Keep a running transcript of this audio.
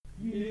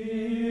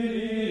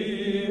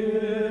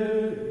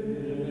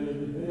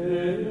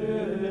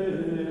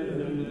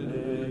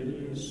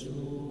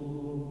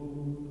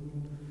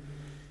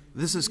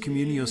This is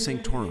Communio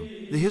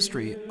Sanctorum, the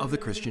history of the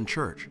Christian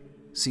Church,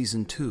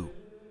 Season 2.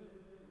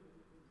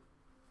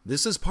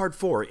 This is Part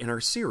 4 in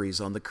our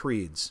series on the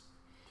creeds.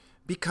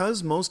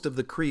 Because most of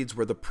the creeds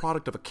were the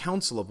product of a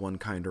council of one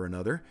kind or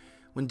another,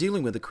 when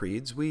dealing with the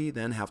creeds, we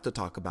then have to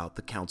talk about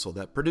the council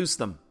that produced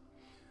them.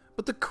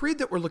 But the creed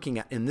that we're looking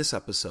at in this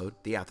episode,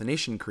 the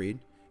Athanasian Creed,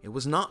 it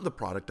was not the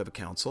product of a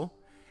council,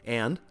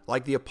 and,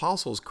 like the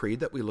Apostles' Creed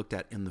that we looked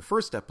at in the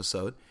first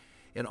episode,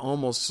 it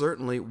almost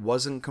certainly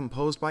wasn't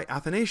composed by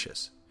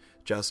Athanasius,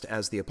 just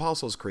as the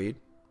Apostles' Creed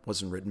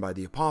wasn't written by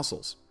the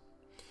Apostles.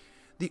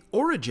 The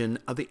origin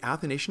of the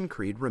Athanasian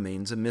Creed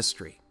remains a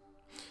mystery.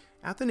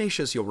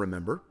 Athanasius, you'll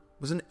remember,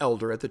 was an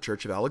elder at the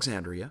Church of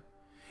Alexandria,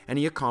 and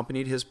he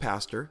accompanied his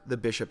pastor, the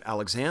Bishop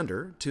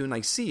Alexander, to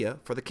Nicaea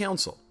for the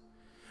council,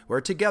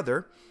 where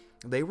together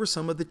they were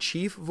some of the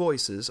chief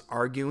voices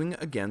arguing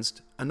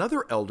against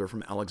another elder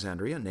from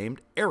Alexandria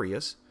named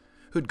Arius,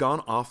 who'd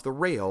gone off the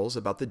rails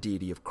about the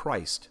deity of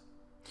Christ.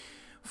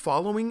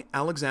 Following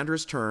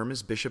Alexander's term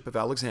as Bishop of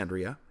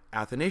Alexandria,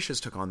 Athanasius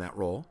took on that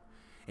role,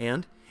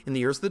 and in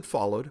the years that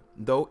followed,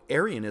 though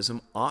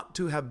Arianism ought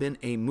to have been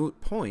a moot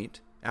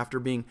point after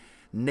being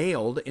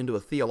nailed into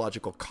a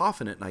theological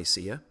coffin at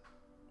Nicaea,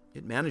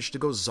 it managed to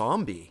go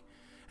zombie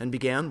and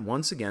began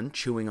once again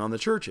chewing on the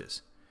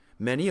churches,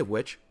 many of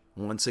which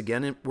once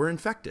again were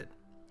infected.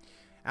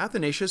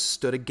 Athanasius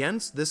stood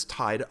against this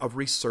tide of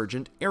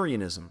resurgent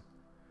Arianism,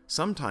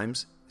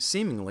 sometimes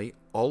seemingly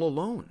all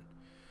alone.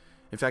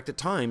 In fact, at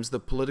times the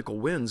political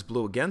winds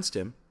blew against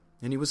him,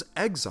 and he was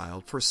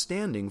exiled for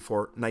standing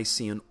for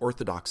Nicene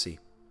orthodoxy.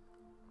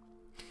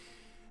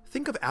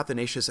 Think of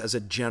Athanasius as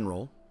a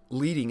general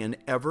leading an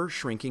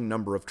ever-shrinking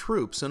number of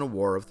troops in a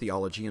war of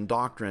theology and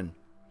doctrine.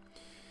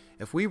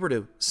 If we were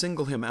to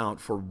single him out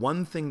for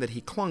one thing that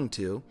he clung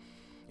to,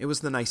 it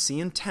was the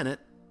Nicene tenet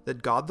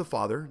that God the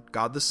Father,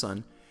 God the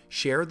Son,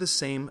 share the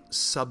same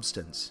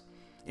substance.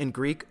 In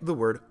Greek, the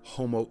word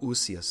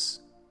homoousios.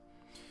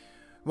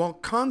 While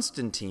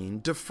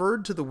Constantine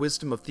deferred to the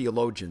wisdom of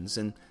theologians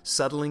in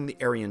settling the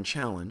Arian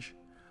challenge,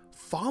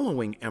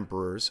 following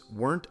emperors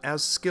weren't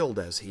as skilled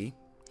as he.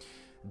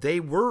 They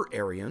were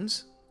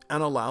Arians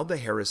and allowed the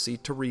heresy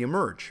to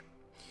reemerge.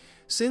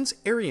 Since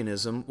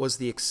Arianism was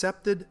the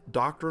accepted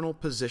doctrinal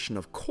position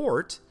of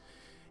court,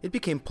 it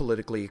became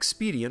politically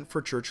expedient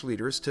for church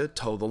leaders to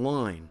toe the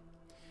line.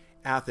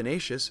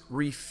 Athanasius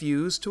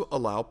refused to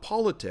allow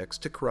politics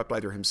to corrupt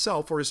either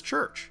himself or his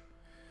church.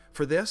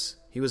 For this,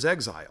 he was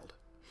exiled.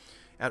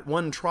 At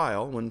one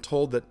trial, when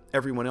told that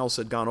everyone else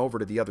had gone over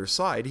to the other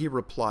side, he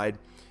replied,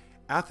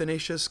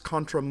 "Athanasius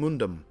contra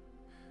mundum,"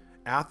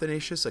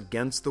 Athanasius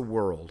against the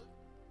world.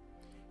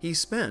 He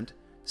spent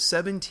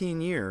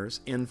 17 years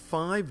in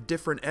 5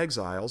 different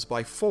exiles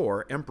by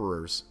 4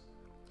 emperors.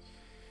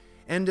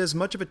 And as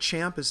much of a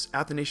champ as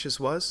Athanasius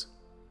was,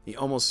 he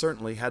almost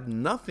certainly had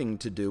nothing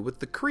to do with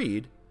the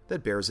creed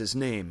that bears his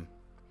name.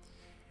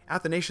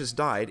 Athanasius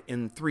died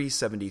in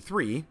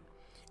 373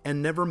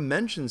 and never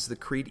mentions the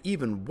creed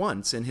even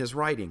once in his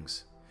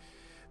writings.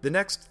 The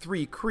next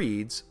 3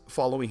 creeds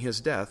following his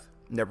death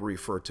never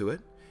refer to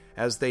it,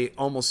 as they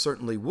almost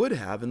certainly would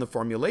have in the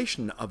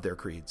formulation of their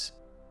creeds.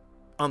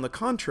 On the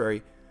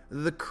contrary,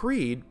 the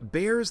creed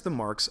bears the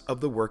marks of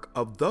the work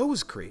of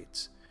those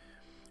creeds.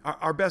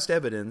 Our best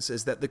evidence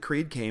is that the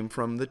creed came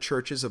from the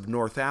churches of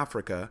North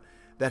Africa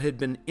that had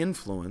been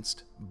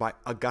influenced by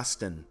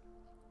Augustine.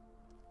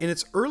 In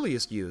its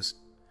earliest use,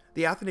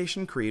 the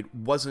Athanasian Creed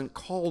wasn't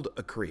called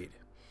a creed.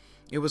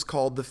 It was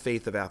called the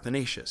Faith of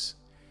Athanasius.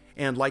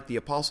 And like the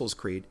Apostles'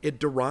 Creed, it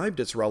derived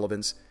its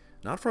relevance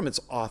not from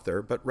its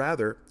author, but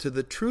rather to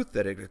the truth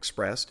that it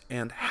expressed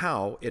and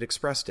how it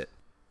expressed it.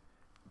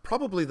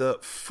 Probably the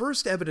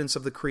first evidence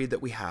of the creed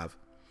that we have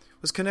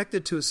was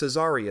connected to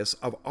Caesarius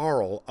of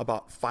Arles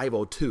about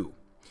 502.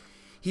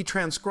 He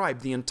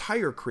transcribed the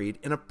entire creed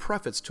in a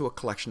preface to a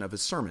collection of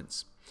his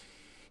sermons.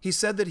 He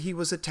said that he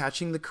was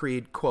attaching the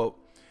creed, quote,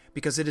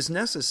 "because it is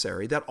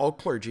necessary that all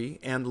clergy,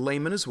 and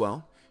laymen as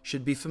well,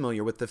 should be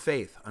familiar with the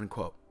faith,"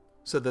 unquote,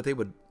 so that they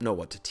would know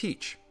what to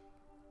teach.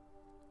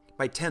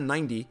 By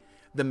 1090,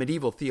 the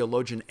medieval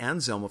theologian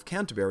Anselm of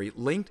Canterbury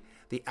linked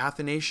the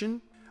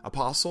Athanasian,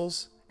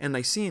 Apostles, and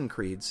Nicene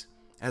creeds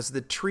as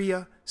the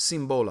Tria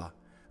Symbola,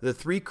 the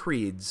 3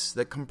 creeds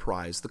that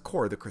comprise the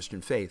core of the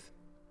Christian faith.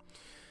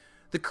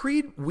 The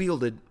creed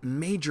wielded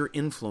major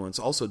influence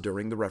also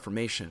during the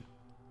Reformation.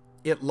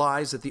 It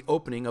lies at the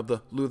opening of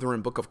the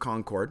Lutheran Book of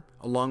Concord,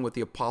 along with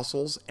the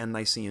Apostles' and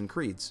Nicene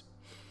creeds.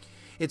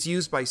 It's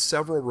used by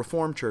several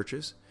Reformed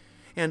churches,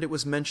 and it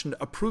was mentioned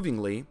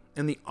approvingly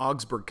in the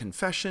Augsburg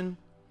Confession,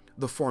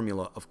 the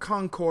Formula of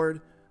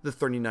Concord, the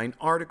 39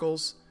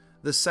 Articles,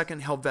 the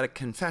Second Helvetic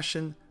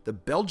Confession, the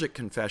Belgic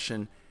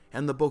Confession,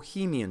 and the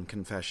Bohemian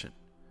Confession.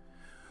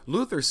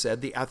 Luther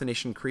said the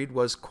Athanasian Creed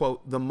was,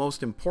 quote, "the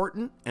most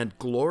important and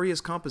glorious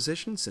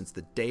composition since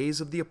the days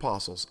of the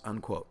apostles,"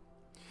 unquote.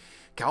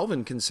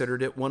 Calvin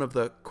considered it one of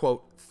the,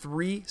 quote,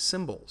 3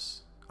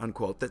 symbols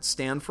unquote, that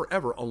stand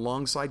forever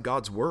alongside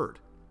God's Word.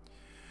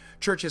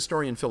 Church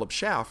historian Philip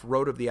Schaff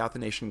wrote of the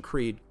Athanasian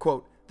Creed,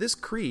 quote, "This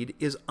creed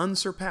is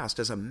unsurpassed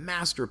as a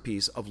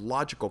masterpiece of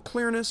logical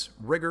clearness,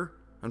 rigor,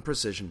 and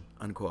precision,"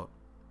 unquote.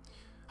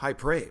 High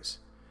praise.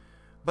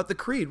 But the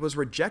creed was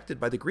rejected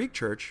by the Greek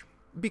Church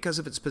because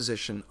of its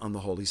position on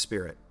the Holy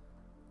Spirit.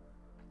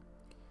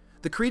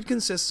 The creed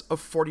consists of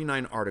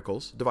 49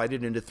 articles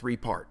divided into 3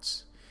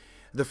 parts.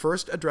 The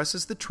first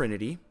addresses the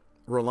Trinity,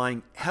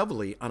 relying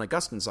heavily on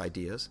Augustine's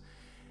ideas,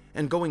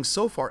 and going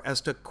so far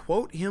as to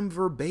quote him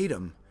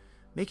verbatim,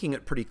 making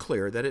it pretty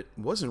clear that it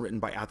wasn't written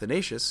by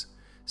Athanasius,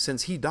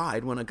 since he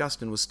died when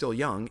Augustine was still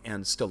young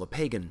and still a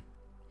pagan.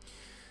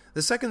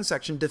 The second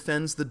section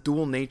defends the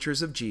dual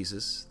natures of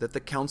Jesus that the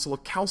Council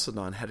of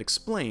Chalcedon had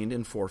explained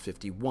in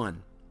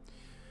 451.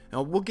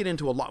 Now, we'll get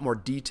into a lot more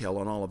detail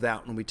on all of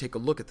that when we take a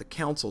look at the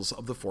councils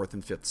of the 4th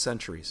and 5th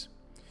centuries.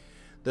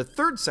 The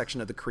third section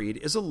of the Creed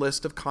is a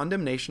list of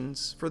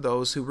condemnations for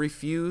those who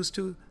refuse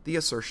to the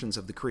assertions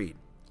of the Creed.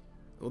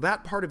 Well,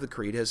 that part of the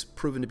Creed has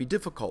proven to be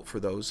difficult for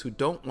those who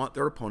don't want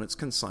their opponents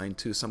consigned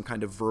to some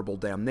kind of verbal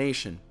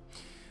damnation.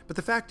 But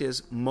the fact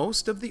is,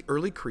 most of the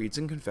early creeds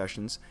and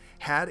confessions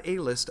had a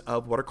list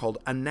of what are called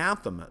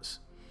anathemas.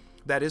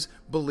 That is,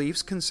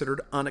 beliefs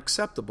considered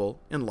unacceptable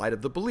in light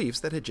of the beliefs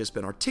that had just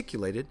been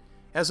articulated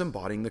as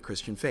embodying the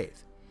Christian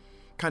faith.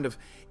 Kind of,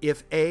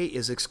 if A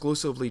is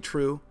exclusively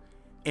true,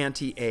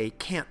 anti-A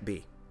can't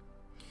be.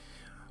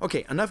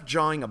 Okay, enough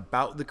jawing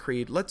about the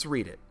creed, let's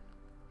read it.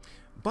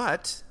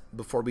 But,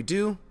 before we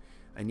do,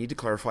 I need to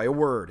clarify a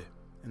word,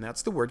 and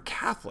that's the word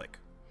Catholic.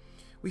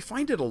 We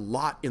find it a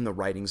lot in the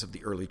writings of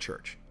the early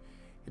church.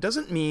 It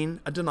doesn't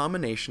mean a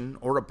denomination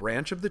or a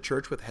branch of the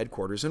church with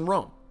headquarters in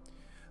Rome.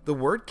 The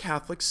word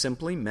Catholic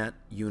simply meant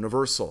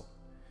universal.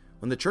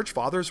 When the church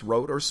fathers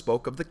wrote or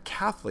spoke of the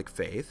Catholic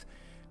faith,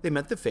 they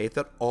meant the faith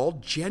that all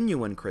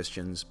genuine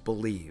Christians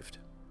believed.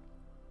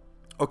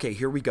 Okay,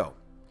 here we go.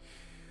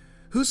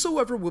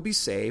 "Whosoever will be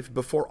saved,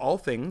 before all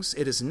things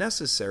it is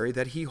necessary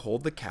that he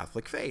hold the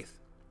Catholic faith,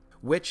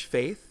 which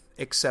faith,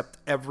 except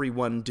every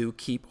one do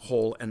keep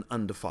whole and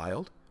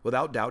undefiled,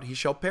 without doubt he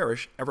shall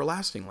perish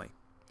everlastingly.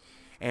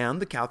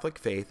 And the Catholic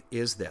faith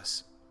is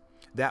this,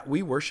 that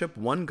we worship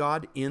one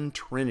God in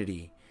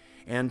Trinity,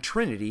 and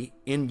Trinity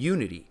in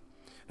unity,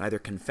 neither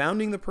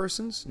confounding the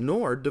persons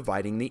nor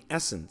dividing the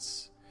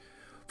essence.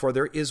 For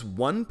there is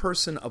one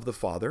person of the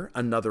Father,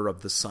 another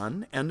of the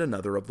Son, and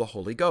another of the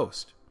Holy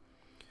Ghost.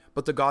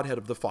 But the Godhead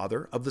of the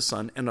Father, of the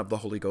Son, and of the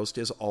Holy Ghost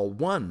is all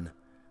one,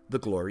 the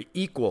glory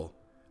equal,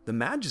 the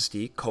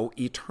majesty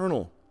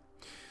co-eternal.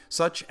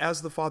 Such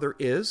as the Father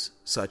is,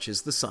 such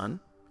is the Son,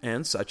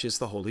 and such is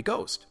the Holy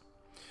Ghost.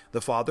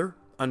 The Father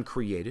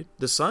uncreated,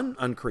 the Son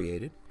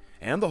uncreated,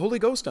 and the Holy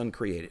Ghost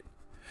uncreated.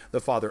 The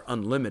Father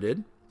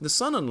unlimited, the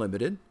Son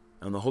unlimited,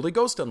 and the Holy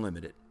Ghost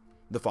unlimited.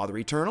 The Father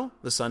eternal,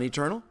 the Son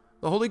eternal,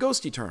 the Holy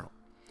Ghost eternal.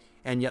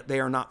 And yet they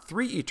are not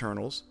 3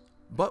 eternals,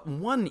 but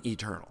 1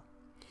 eternal.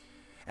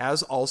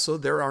 As also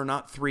there are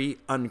not 3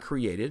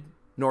 uncreated,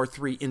 nor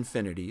 3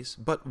 infinities,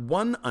 but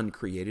 1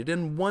 uncreated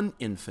and 1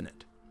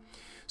 infinite.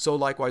 So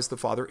likewise the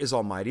Father is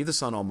almighty, the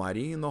Son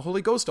almighty, and the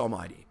Holy Ghost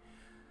almighty.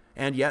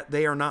 And yet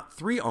they are not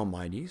 3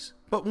 almighties,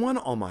 but 1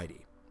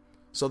 almighty.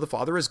 So the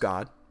Father is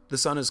God, the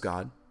Son is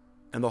God,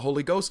 and the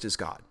Holy Ghost is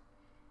God.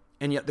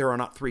 And yet there are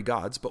not 3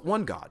 gods, but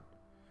 1 God.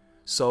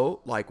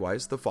 So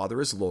likewise the Father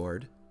is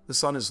Lord, the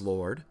Son is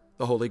Lord,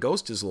 the Holy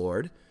Ghost is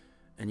Lord,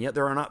 and yet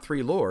there are not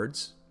 3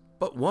 Lords,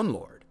 but 1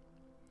 Lord.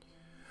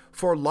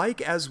 For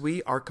like as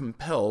we are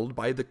compelled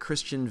by the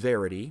Christian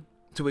verity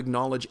to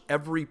acknowledge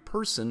every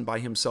person by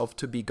himself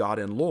to be God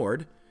and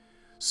Lord,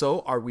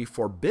 so are we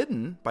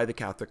forbidden by the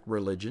Catholic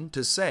religion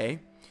to say,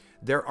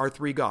 there are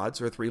 3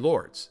 gods or 3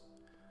 lords.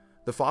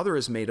 The Father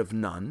is made of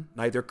none,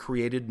 neither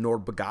created nor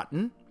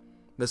begotten.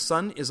 The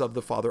Son is of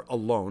the Father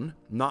alone,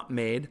 not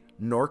made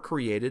nor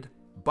created,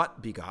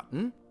 but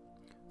begotten.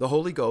 The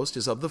Holy Ghost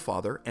is of the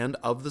Father and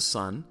of the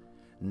Son,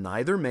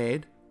 neither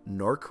made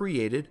nor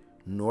created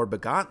nor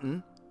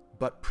begotten,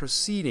 but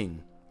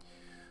proceeding.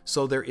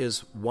 So there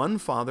is 1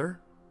 Father,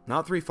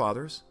 not 3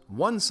 fathers,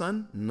 1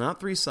 Son,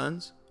 not 3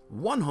 sons,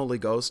 1 Holy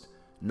Ghost,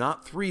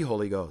 not 3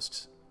 Holy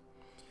Ghosts.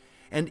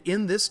 And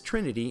in this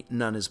Trinity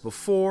none is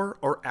before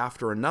or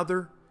after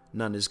another,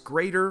 none is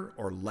greater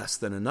or less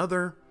than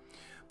another,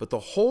 but the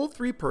whole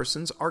 3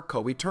 persons are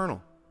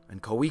co-eternal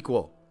and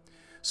co-equal,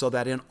 so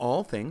that in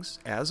all things,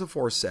 as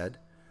aforesaid,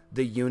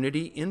 the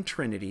unity in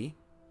Trinity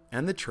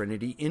and the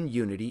Trinity in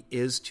unity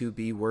is to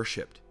be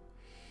worshipped.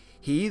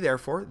 He,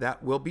 therefore,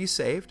 that will be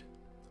saved,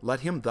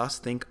 let him thus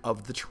think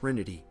of the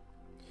Trinity.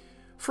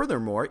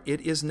 Furthermore,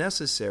 it is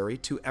necessary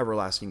to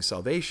everlasting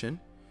salvation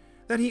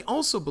that he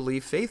also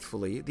believe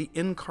faithfully the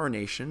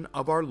incarnation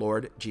of our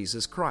Lord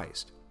Jesus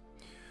Christ.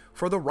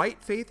 For the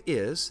right faith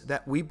is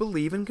that we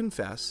believe and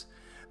confess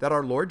that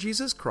our Lord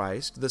Jesus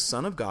Christ, the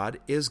Son of God,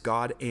 is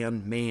God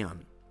and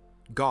man,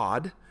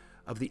 God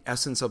of the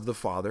essence of the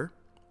Father,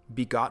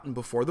 begotten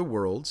before the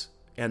worlds,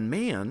 and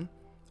man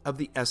of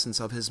the essence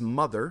of his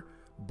mother,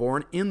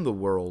 born in the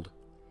world,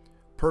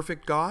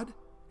 perfect God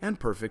and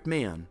perfect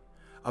man,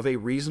 of a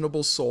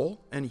reasonable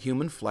soul and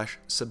human flesh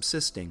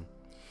subsisting,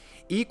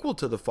 equal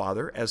to the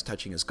Father as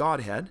touching his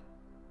Godhead,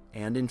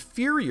 and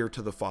inferior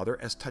to the Father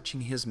as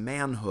touching his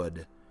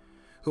manhood,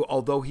 who,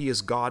 although he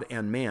is God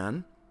and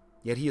man,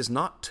 yet he is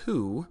not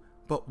two,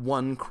 but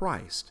one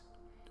Christ.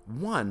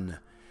 One,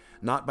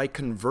 not by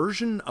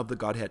conversion of the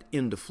Godhead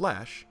into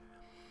flesh,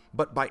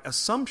 but by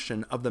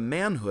assumption of the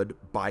manhood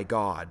by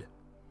God.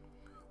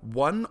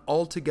 One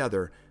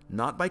altogether,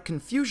 not by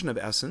confusion of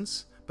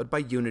essence, but by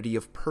unity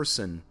of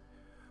person.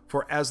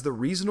 For as the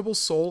reasonable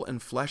soul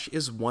and flesh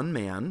is one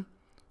man,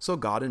 so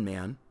God and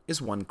man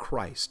is one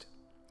Christ,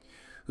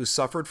 who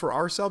suffered for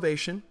our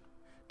salvation,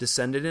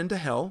 descended into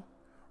hell,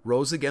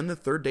 rose again the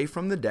third day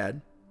from the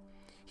dead.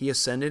 He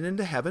ascended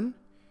into heaven.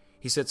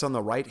 He sits on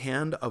the right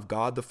hand of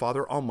God the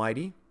Father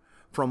Almighty,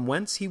 from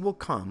whence he will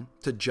come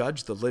to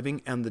judge the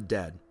living and the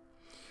dead,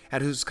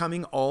 at whose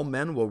coming all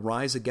men will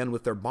rise again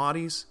with their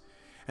bodies,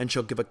 and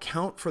shall give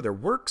account for their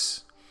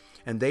works,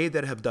 and they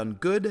that have done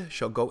good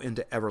shall go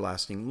into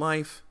everlasting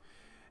life,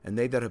 and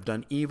they that have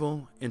done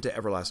evil into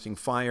everlasting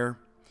fire.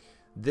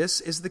 This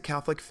is the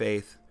Catholic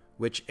faith,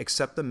 which,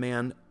 except the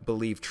man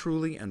believe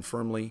truly and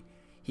firmly,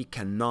 he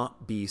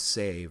cannot be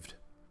saved.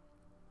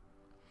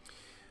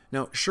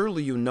 Now,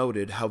 surely you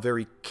noted how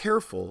very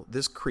careful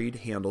this creed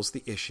handles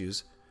the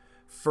issues,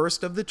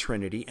 first of the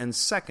Trinity and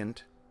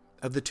second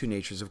of the two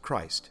natures of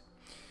Christ.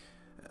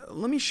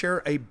 Let me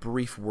share a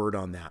brief word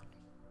on that.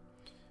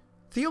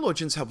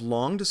 Theologians have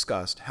long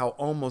discussed how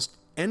almost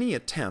any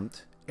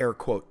attempt, air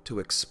quote, to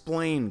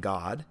explain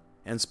God,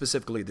 and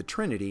specifically the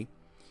Trinity,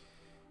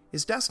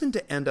 is destined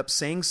to end up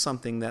saying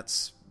something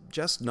that's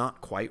just not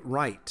quite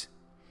right.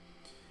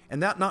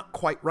 And that not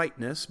quite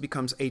rightness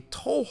becomes a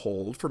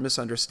toehold for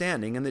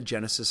misunderstanding and the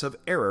genesis of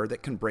error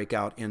that can break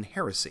out in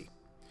heresy.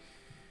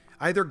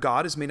 Either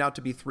God is made out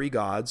to be three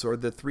gods, or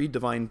the three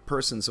divine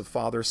persons of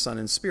Father, Son,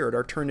 and Spirit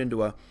are turned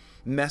into a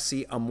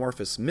messy,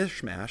 amorphous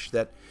mishmash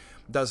that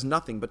does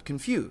nothing but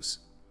confuse.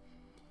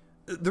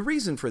 The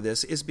reason for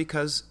this is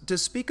because to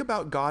speak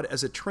about God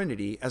as a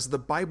Trinity, as the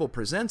Bible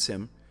presents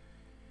him,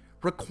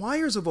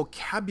 requires a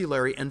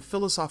vocabulary and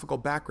philosophical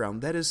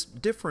background that is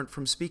different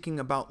from speaking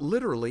about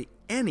literally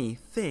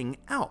anything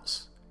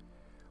else.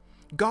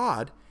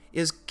 God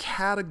is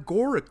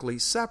categorically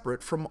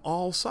separate from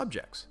all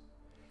subjects.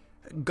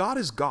 God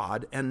is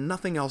God and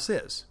nothing else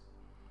is.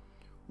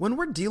 When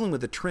we're dealing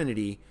with the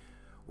Trinity,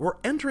 we're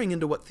entering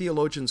into what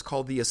theologians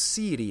call the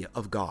aseity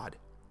of God.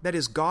 That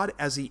is, God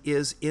as he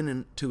is in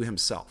and to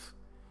himself.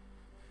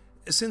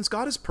 Since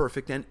God is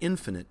perfect and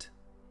infinite,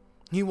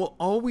 he will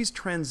always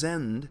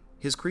transcend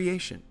his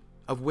creation,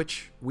 of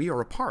which we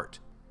are a part.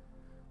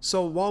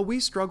 So while we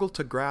struggle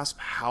to grasp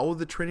how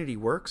the Trinity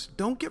works,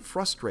 don't get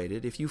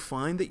frustrated if you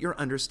find that your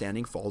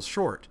understanding falls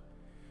short.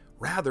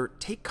 Rather,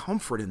 take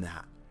comfort in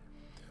that.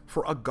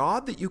 For a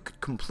God that you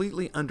could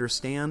completely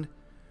understand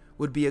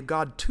would be a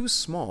God too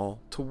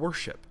small to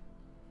worship.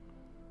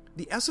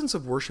 The essence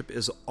of worship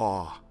is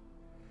awe.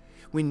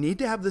 We need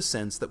to have the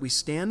sense that we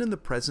stand in the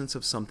presence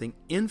of something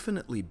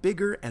infinitely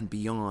bigger and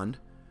beyond,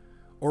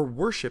 or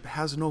worship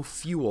has no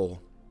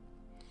fuel.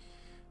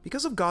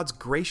 Because of God's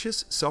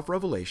gracious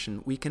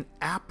self-revelation, we can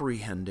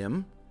apprehend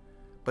him,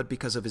 but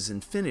because of his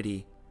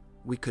infinity,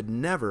 we could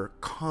never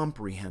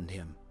comprehend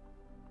him.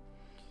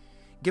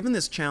 Given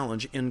this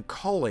challenge in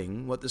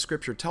culling what the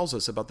Scripture tells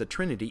us about the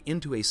Trinity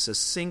into a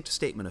succinct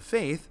statement of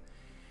faith,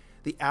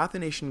 the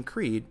Athanasian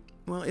Creed,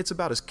 well, it's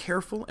about as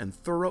careful and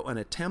thorough an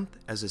attempt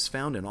as is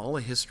found in all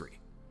of history.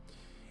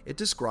 It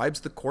describes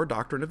the core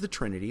doctrine of the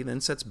Trinity,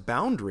 then sets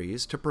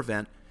boundaries to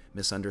prevent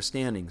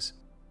misunderstandings.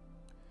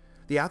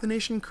 The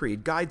Athanasian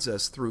Creed guides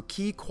us through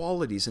key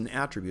qualities and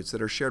attributes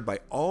that are shared by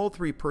all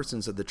three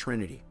persons of the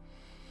Trinity.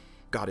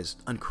 God is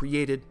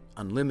uncreated,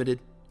 unlimited,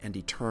 and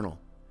eternal.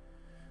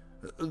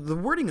 The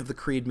wording of the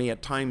Creed may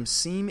at times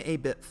seem a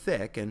bit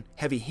thick and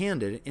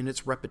heavy-handed in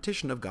its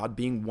repetition of God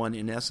being one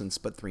in essence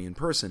but three in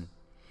person.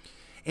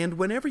 And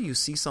whenever you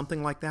see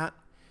something like that,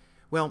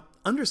 well,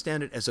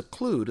 understand it as a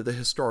clue to the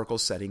historical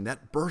setting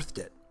that birthed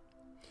it.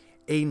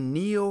 A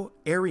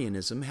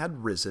Neo-Arianism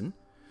had risen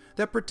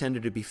that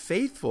pretended to be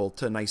faithful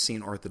to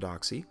Nicene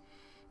orthodoxy,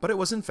 but it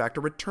was in fact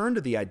a return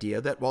to the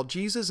idea that while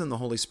Jesus and the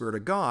Holy Spirit are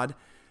God,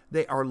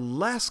 they are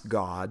less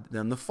God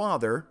than the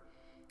Father,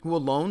 who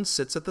alone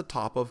sits at the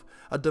top of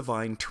a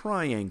divine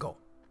triangle.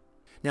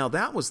 Now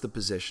that was the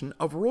position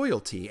of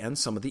royalty and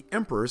some of the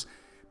emperors,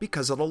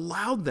 because it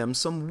allowed them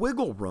some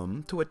wiggle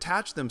room to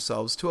attach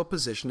themselves to a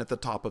position at the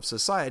top of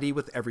society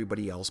with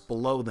everybody else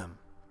below them.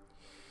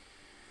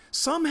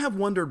 Some have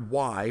wondered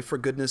why, for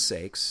goodness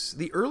sakes,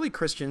 the early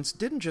Christians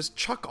didn't just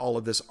chuck all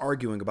of this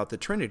arguing about the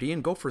Trinity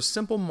and go for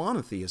simple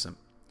monotheism.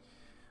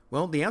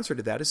 Well, the answer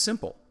to that is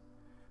simple.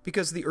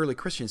 Because the early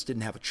Christians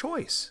didn't have a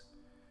choice.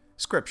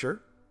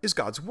 Scripture is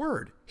God's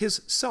word,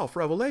 his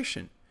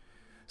self-revelation.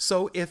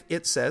 So if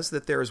it says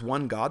that there is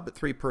one God but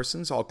three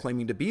persons all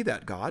claiming to be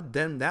that God,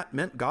 then that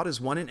meant God is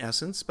one in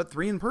essence but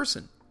three in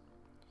person.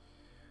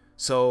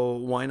 So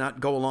why not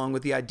go along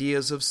with the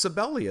ideas of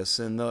Sabellius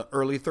in the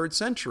early 3rd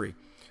century,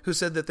 who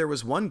said that there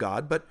was one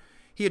God, but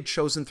he had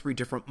chosen 3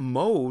 different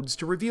modes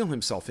to reveal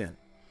himself in.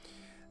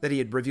 That he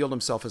had revealed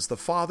himself as the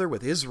Father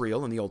with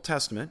Israel in the Old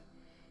Testament,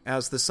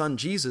 as the Son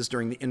Jesus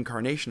during the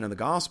Incarnation in the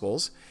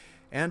Gospels,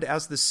 and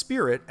as the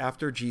Spirit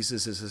after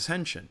Jesus'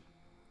 ascension.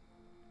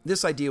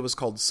 This idea was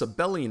called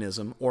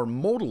Sabellianism or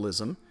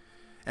modalism,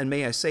 and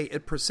may I say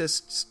it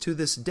persists to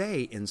this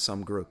day in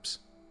some groups.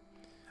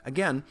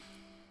 Again,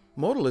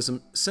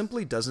 modalism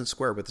simply doesn't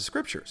square with the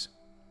Scriptures.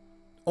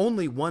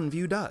 Only one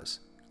view does.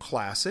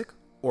 Classic,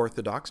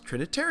 Orthodox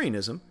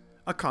Trinitarianism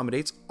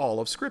accommodates all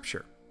of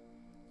Scripture.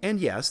 And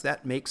yes,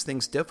 that makes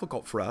things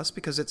difficult for us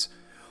because it's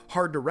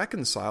hard to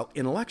reconcile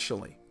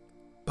intellectually.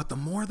 But the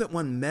more that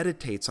one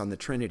meditates on the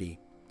Trinity,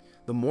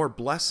 the more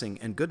blessing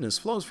and goodness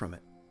flows from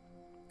it.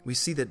 We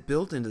see that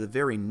built into the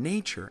very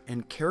nature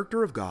and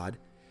character of God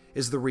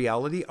is the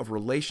reality of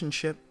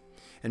relationship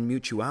and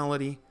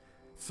mutuality,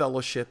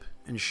 fellowship,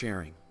 and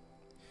sharing.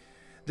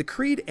 The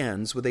creed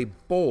ends with a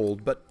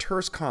bold but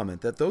terse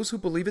comment that those who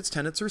believe its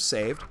tenets are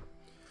saved,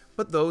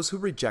 but those who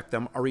reject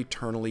them are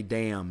eternally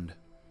damned.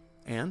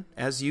 And,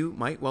 as you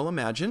might well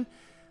imagine,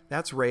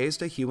 that's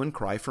raised a hue and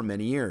cry for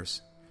many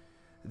years.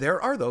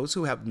 There are those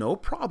who have no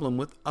problem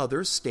with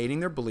others stating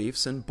their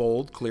beliefs in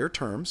bold, clear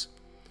terms,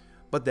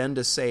 but then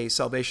to say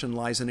salvation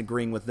lies in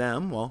agreeing with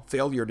them, while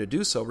failure to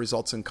do so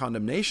results in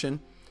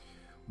condemnation,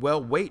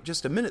 well, wait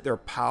just a minute there,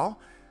 pal.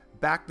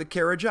 Back the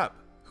carriage up.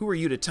 Who are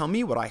you to tell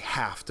me what I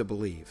have to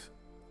believe?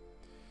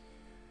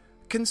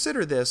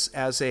 Consider this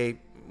as a,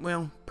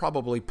 well,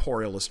 probably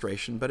poor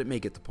illustration, but it may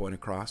get the point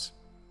across.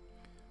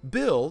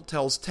 Bill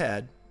tells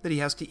Ted that he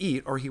has to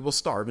eat or he will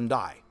starve and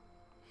die.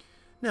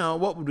 Now,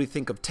 what would we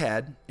think of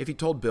Ted if he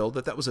told Bill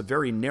that that was a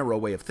very narrow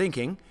way of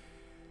thinking,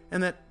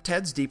 and that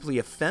Ted's deeply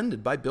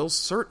offended by Bill's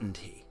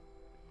certainty?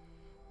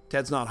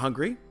 Ted's not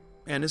hungry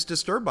and is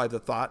disturbed by the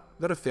thought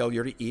that a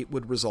failure to eat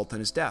would result in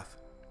his death.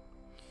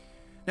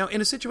 Now,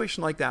 in a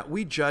situation like that,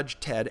 we judge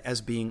Ted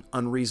as being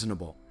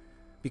unreasonable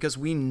because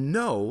we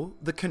know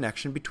the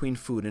connection between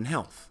food and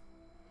health.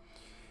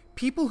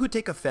 People who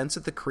take offense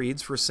at the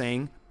creeds for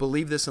saying,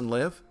 believe this and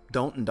live,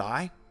 don't and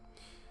die,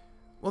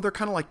 well, they're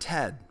kind of like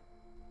Ted.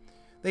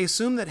 They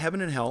assume that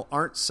heaven and hell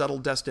aren't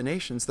settled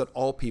destinations that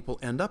all people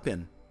end up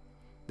in.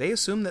 They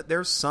assume that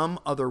there's some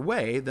other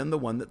way than the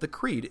one that the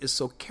creed is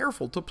so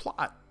careful to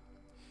plot.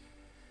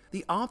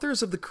 The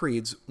authors of the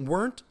creeds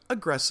weren't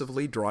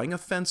aggressively drawing a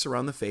fence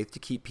around the faith to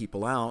keep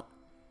people out.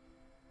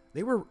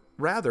 They were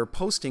rather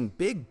posting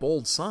big,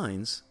 bold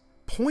signs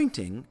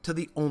pointing to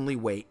the only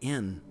way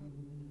in.